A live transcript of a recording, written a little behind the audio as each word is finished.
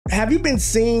have you been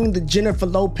seeing the Jennifer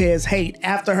Lopez hate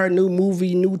after her new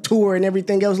movie, new tour, and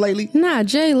everything else lately? Nah,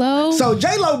 J-Lo. So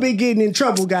J-Lo been getting in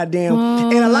trouble, goddamn.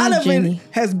 And a lot of it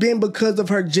has been because of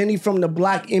her Jenny from the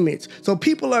Block image. So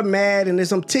people are mad, and there's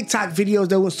some TikTok videos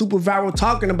that went super viral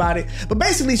talking about it. But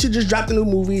basically, she just dropped a new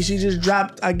movie. She just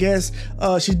dropped, I guess,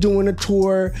 she's doing a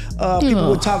tour. People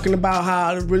were talking about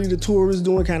how really the tour was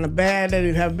doing kind of bad, that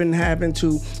it have been having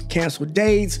to cancel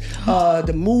dates.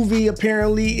 The movie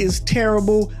apparently is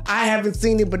terrible. I haven't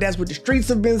seen it, but that's what the streets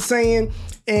have been saying.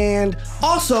 And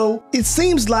also, it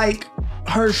seems like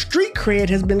her street cred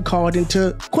has been called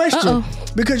into question.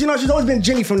 Because, you know, she's always been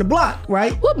Jenny from the Block,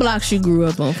 right? What block she grew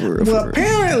up on, for real? Well,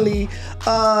 apparently,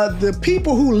 the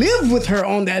people who live with her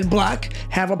on that block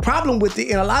have a problem with it.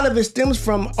 And a lot of it stems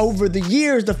from, over the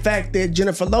years, the fact that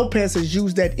Jennifer Lopez has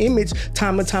used that image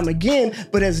time and time again,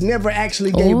 but has never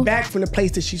actually gave back from the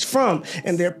place that she's from.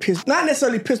 And they're pissed, not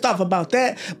necessarily pissed off about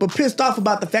that, but pissed off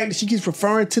about the fact that she keeps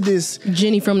referring to this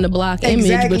Jenny from the Block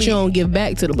image, but you don't give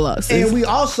back to the block, sis. And we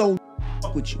also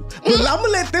with you. But I'm gonna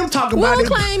let them talk about it.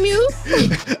 We'll claim you.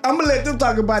 I'm gonna let them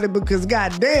talk about it because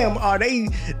goddamn, are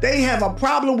they have a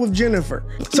problem with Jennifer.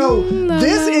 So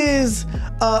this is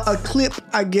a clip,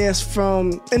 I guess,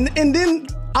 from and then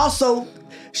also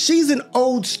she's an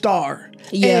old star.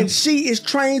 Yeah. And she is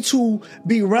trying to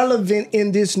be relevant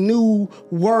in this new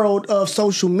world of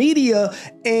social media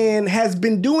and has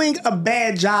been doing a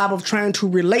bad job of trying to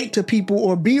relate to people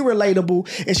or be relatable.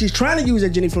 And she's trying to use that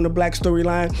Jenny from the Black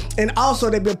storyline. And also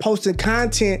they've been posting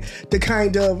content to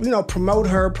kind of, you know, promote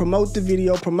her, promote the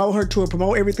video, promote her tour,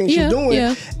 promote everything she's doing.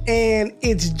 Yeah. And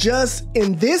it's just,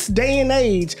 in this day and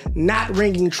age, not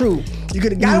ringing true. You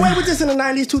could have got away with this in the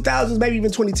 90s, 2000s, maybe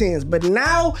even 2010s. But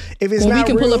now, if it's not we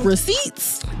can real, pull up receipts.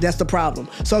 That's the problem.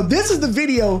 So this is the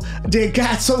video that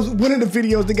got one of the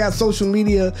videos that got social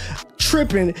media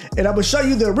tripping, and I'm gonna show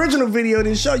you the original video,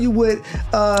 then show you what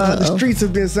the streets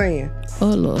have been saying. Oh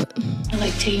Lord! I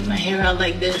like taking my hair out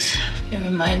like this. It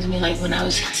reminds me like when I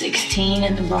was 16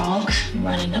 in the Bronx,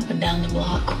 running up and down the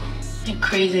block. A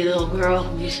crazy little girl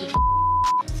who used to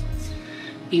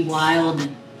be wild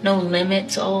and no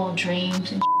limits, all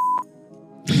dreams and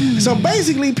So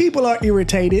basically, people are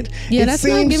irritated. Yeah, that's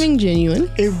not giving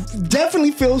genuine. It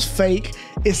definitely feels fake.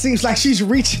 It seems like she's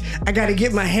reaching, I gotta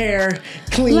get my hair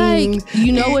clean. Like,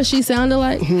 you know what she sounded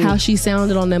like? How she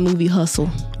sounded on that movie Hustle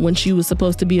when she was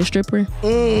supposed to be a stripper.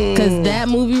 Because that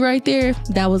movie right there,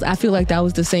 I feel like that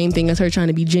was the same thing as her trying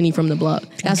to be Jenny from the Block.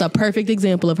 That's a perfect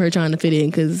example of her trying to fit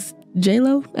in, because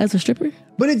J-Lo as a stripper?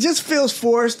 But it just feels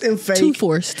forced and fake. Too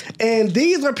forced. And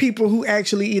these are people who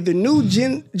actually either knew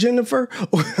Jennifer,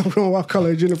 or I don't know why I call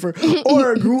her Jennifer,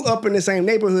 or grew up in the same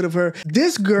neighborhood of her.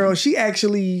 This girl, she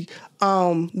actually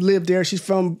lived there. She's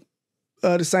from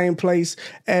the same place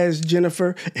as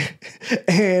Jennifer.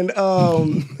 And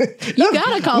you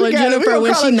gotta call her Jennifer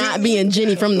when she's not being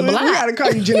Jenny from the Block. We gotta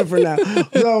call you Jennifer now.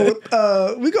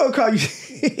 So we gonna call you.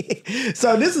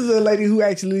 So this is a lady who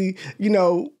actually, you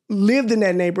know, lived in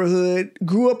that neighborhood,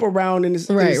 grew up around in the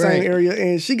same area,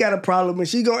 and she got a problem, and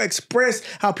she gonna express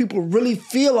how people really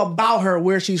feel about her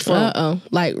where she's from.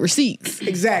 Like receipts.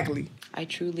 Exactly. I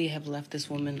truly have left this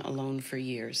woman alone for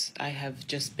years. I have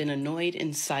just been annoyed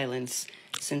in silence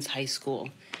since high school.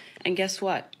 And guess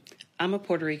what? I'm a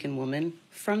Puerto Rican woman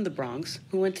from the Bronx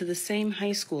who went to the same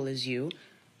high school as you,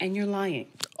 and you're lying.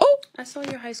 Oh! I saw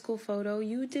your high school photo.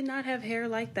 You did not have hair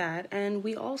like that. And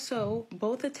we also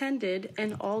both attended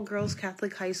an all-girls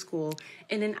Catholic high school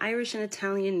in an Irish and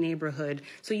Italian neighborhood.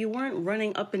 So you weren't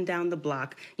running up and down the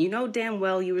block. You know damn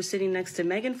well you were sitting next to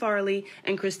Megan Farley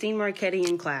and Christine Marchetti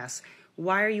in class.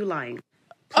 Why are you lying?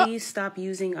 Please stop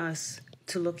using us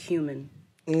to look human.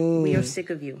 We are sick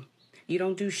of you. You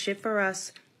don't do shit for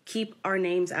us. Keep our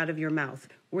names out of your mouth.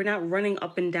 We're not running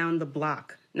up and down the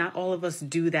block. Not all of us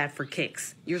do that for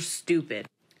kicks. You're stupid.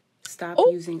 Stop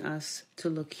using us to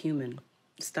look human.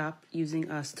 Stop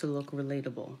using us to look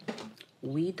relatable.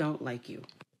 We don't like you.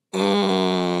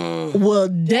 Well,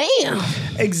 damn.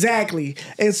 Exactly.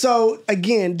 And so,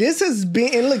 again, this has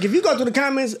been, and look, if you go through the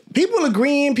comments, people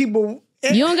agreeing, people...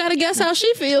 You don't gotta guess how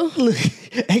she feel.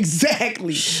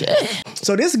 Exactly. Shit.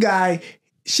 So this guy,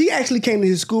 she actually came to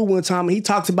his school one time, and he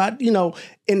talks about, you know,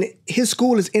 and his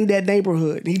school is in that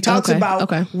neighborhood. He talks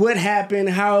about what happened,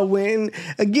 how it went.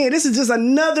 Again, this is just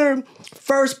another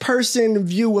first-person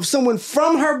view of someone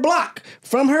from her block,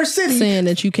 from her city. Saying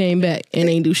that you came back and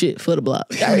ain't do shit for the block.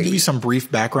 I'm going to give you some brief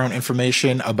background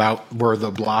information about where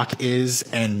the block is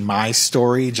and my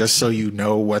story, just so you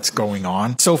know what's going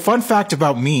on. So fun fact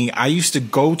about me, I used to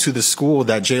go to the school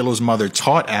that J-Lo's mother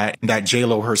taught at, that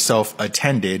J-Lo herself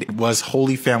attended. It was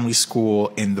Holy Family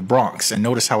School in the Bronx. And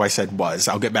notice how I said was.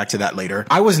 I'll get back to that later.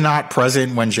 I was not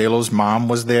present when JLo's mom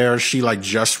was there. She like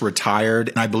just retired.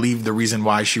 And I believe the reason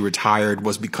why she retired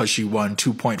was because she won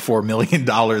 $2.4 million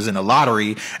in a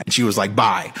lottery. And she was like,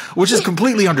 bye, which is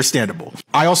completely understandable.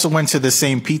 I also went to the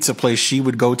same pizza place she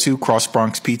would go to, Cross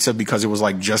Bronx Pizza, because it was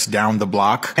like just down the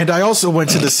block. And I also went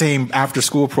to the same after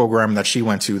school program that she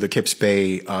went to, the Kips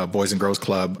Bay Boys and Girls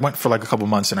Club. Went for like a couple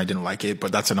months and I didn't like it,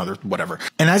 but that's another whatever.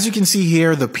 And as you can see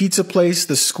here, the pizza place,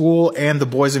 the school, and the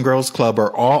Boys and Girls Club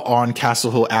are all on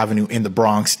Castle Hill Avenue in the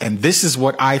Bronx. And this is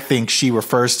what I think she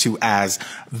refers to as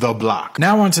the block.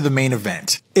 Now on to the main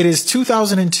event. It is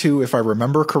 2002, if I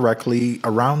remember correctly,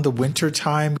 around the winter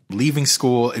time, leaving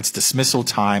school. It's dismissal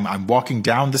time. I'm walking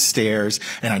down the stairs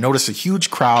and I notice a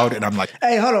huge crowd and I'm like,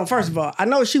 hey, hold on. First of all, I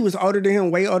know she was older than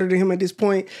him, way older than him at this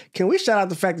point. Can we shout out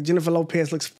the fact that Jennifer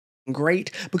Lopez looks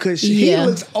great because he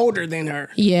looks older than her.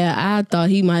 Yeah, I thought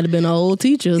he might have been an old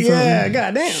teacher or something. Yeah,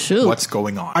 goddamn. Shoot. What's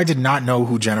going on? I did not know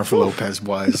who Jennifer Lopez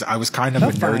was. I was kind of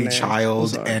a nerdy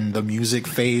child, and the music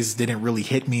phase didn't really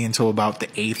hit me until about the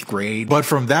 8th grade. But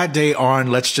from that day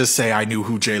on, let's just say I knew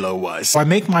who J-Lo was. So I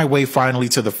make my way finally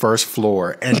to the first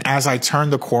floor, and as I turn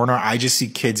the corner, I just see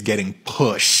kids getting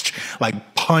pushed,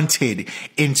 like punted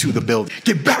into the building.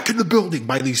 Get back in the building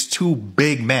by these two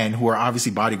big men who are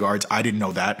obviously bodyguards. I didn't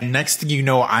know that. Next thing you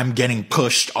know, I'm getting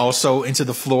pushed also into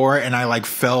the floor, and I like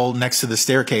fell next to the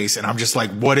staircase, and I'm just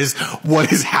like, what is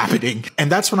happening?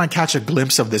 And that's when I catch a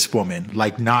glimpse of this woman,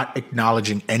 like not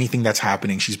acknowledging anything that's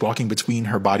happening. She's walking between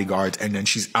her bodyguards, and then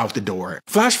she's out the door.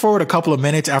 Flash forward a couple of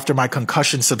minutes after my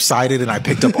concussion subsided and I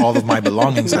picked up all of my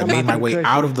belongings. I made my way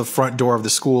out of the front door of the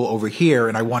school over here,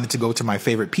 and I wanted to go to my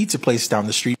favorite pizza place down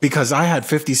the street because I had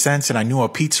 50 cents and I knew a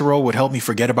pizza roll would help me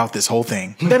forget about this whole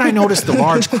thing. Then I noticed the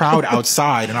large crowd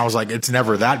outside, and I was like, it's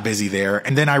never that busy there.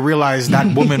 And then I realized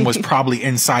that woman was probably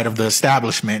inside of the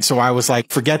establishment. So I was like,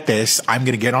 forget this. I'm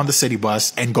going to get on the city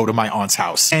bus and go to my aunt's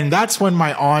house. And that's when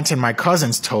my aunt and my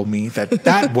cousins told me that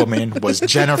that woman was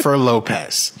Jennifer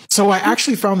Lopez. So I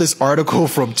actually found this article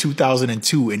from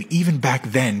 2002. And even back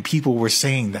then, people were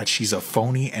saying that she's a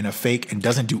phony and a fake and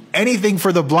doesn't do anything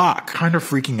for the block. Kind of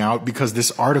freaking out because this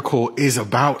article is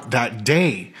about that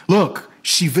day. Look.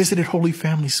 She visited Holy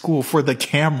Family School for the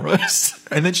cameras.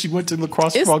 And then she went to the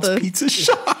Cross Bronx Pizza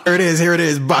Shop. Here it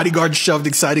is. Bodyguard shoved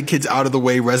excited kids out of the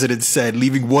way, residents said,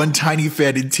 leaving one tiny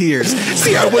fan in tears.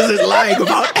 See, I wasn't lying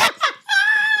about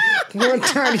one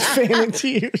tiny fan in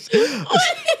tears.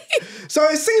 So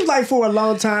it seems like for a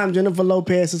long time, Jennifer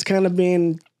Lopez has kind of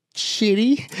been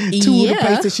shitty to the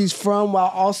place that she's from while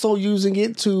also using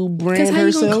it to brand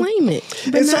herself. How you gonna claim it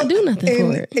but not do nothing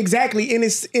for it? Exactly.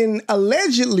 And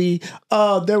allegedly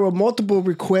there were multiple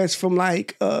requests from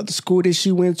like the school that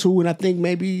she went to, and I think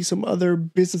maybe some other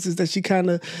businesses that she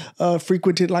kind of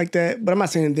frequented like that. But I'm not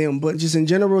saying them, but just in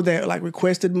general that like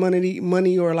requested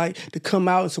money or like to come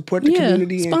out and support the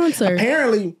community. Sponsor. And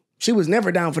apparently she was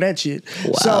never down for that shit.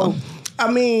 Wow. So I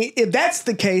mean, if that's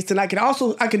the case, then I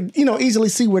could easily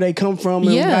see where they come from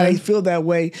and why they feel that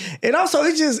way. And also,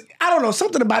 it's just, I don't know,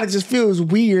 something about it just feels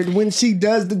weird when she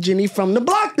does the Jenny from the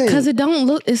block thing. Because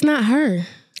it's not her.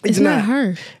 It's not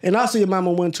her. And also, your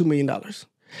mama won $2 million.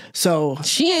 So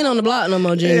she ain't on the block no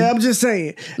more, Jenny. Yeah, I'm just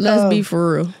saying. Let's be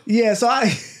for real. Yeah, so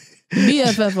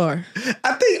BFFR.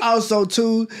 I think also,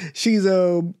 too,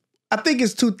 I think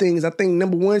it's two things. I think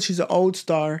number one, she's an old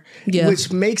star, which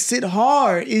makes it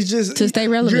hard. It's just to stay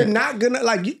relevant. You're not gonna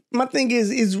my thing is,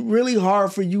 it's really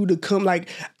hard for you to come. Like,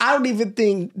 I don't even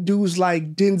think dudes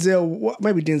like Denzel,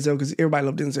 maybe Denzel because everybody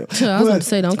loves Denzel. I was about to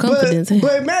say, don't come for Denzel.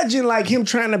 But imagine like him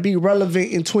trying to be relevant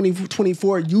in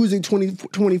 2024 using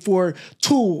 2024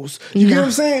 tools. You get what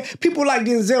I'm saying? People like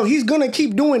Denzel, he's gonna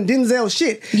keep doing Denzel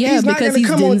shit. Yeah, he's not because gonna he's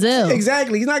come Denzel.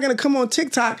 Exactly. He's not gonna come on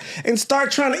TikTok and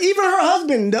start trying to. Even her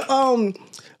husband,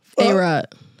 A-Rod.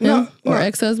 Or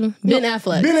ex-husband? Ben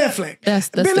Affleck. Ben Affleck. That's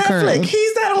Ben the current Affleck. one.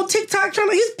 He's not on TikTok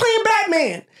he's playing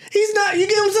Batman. He's not, you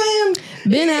get what I'm saying?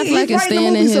 Ben Affleck is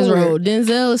staying in his role.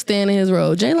 Denzel is staying in his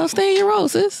role. J-Lo, stay in your role,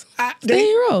 sis. Stay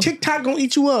in your role. TikTok gonna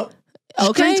eat you up.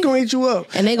 Okay. Street's gonna eat you up.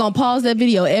 And they gonna pause that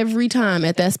video every time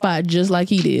at that spot just like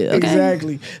he did. Okay?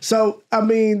 Exactly. So, I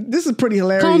mean, this is pretty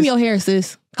hilarious. Comb your hair,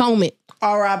 sis. Comb it.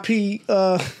 R.I.P.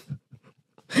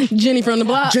 Jenny from the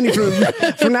block. Jenny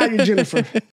from now you're Jennifer.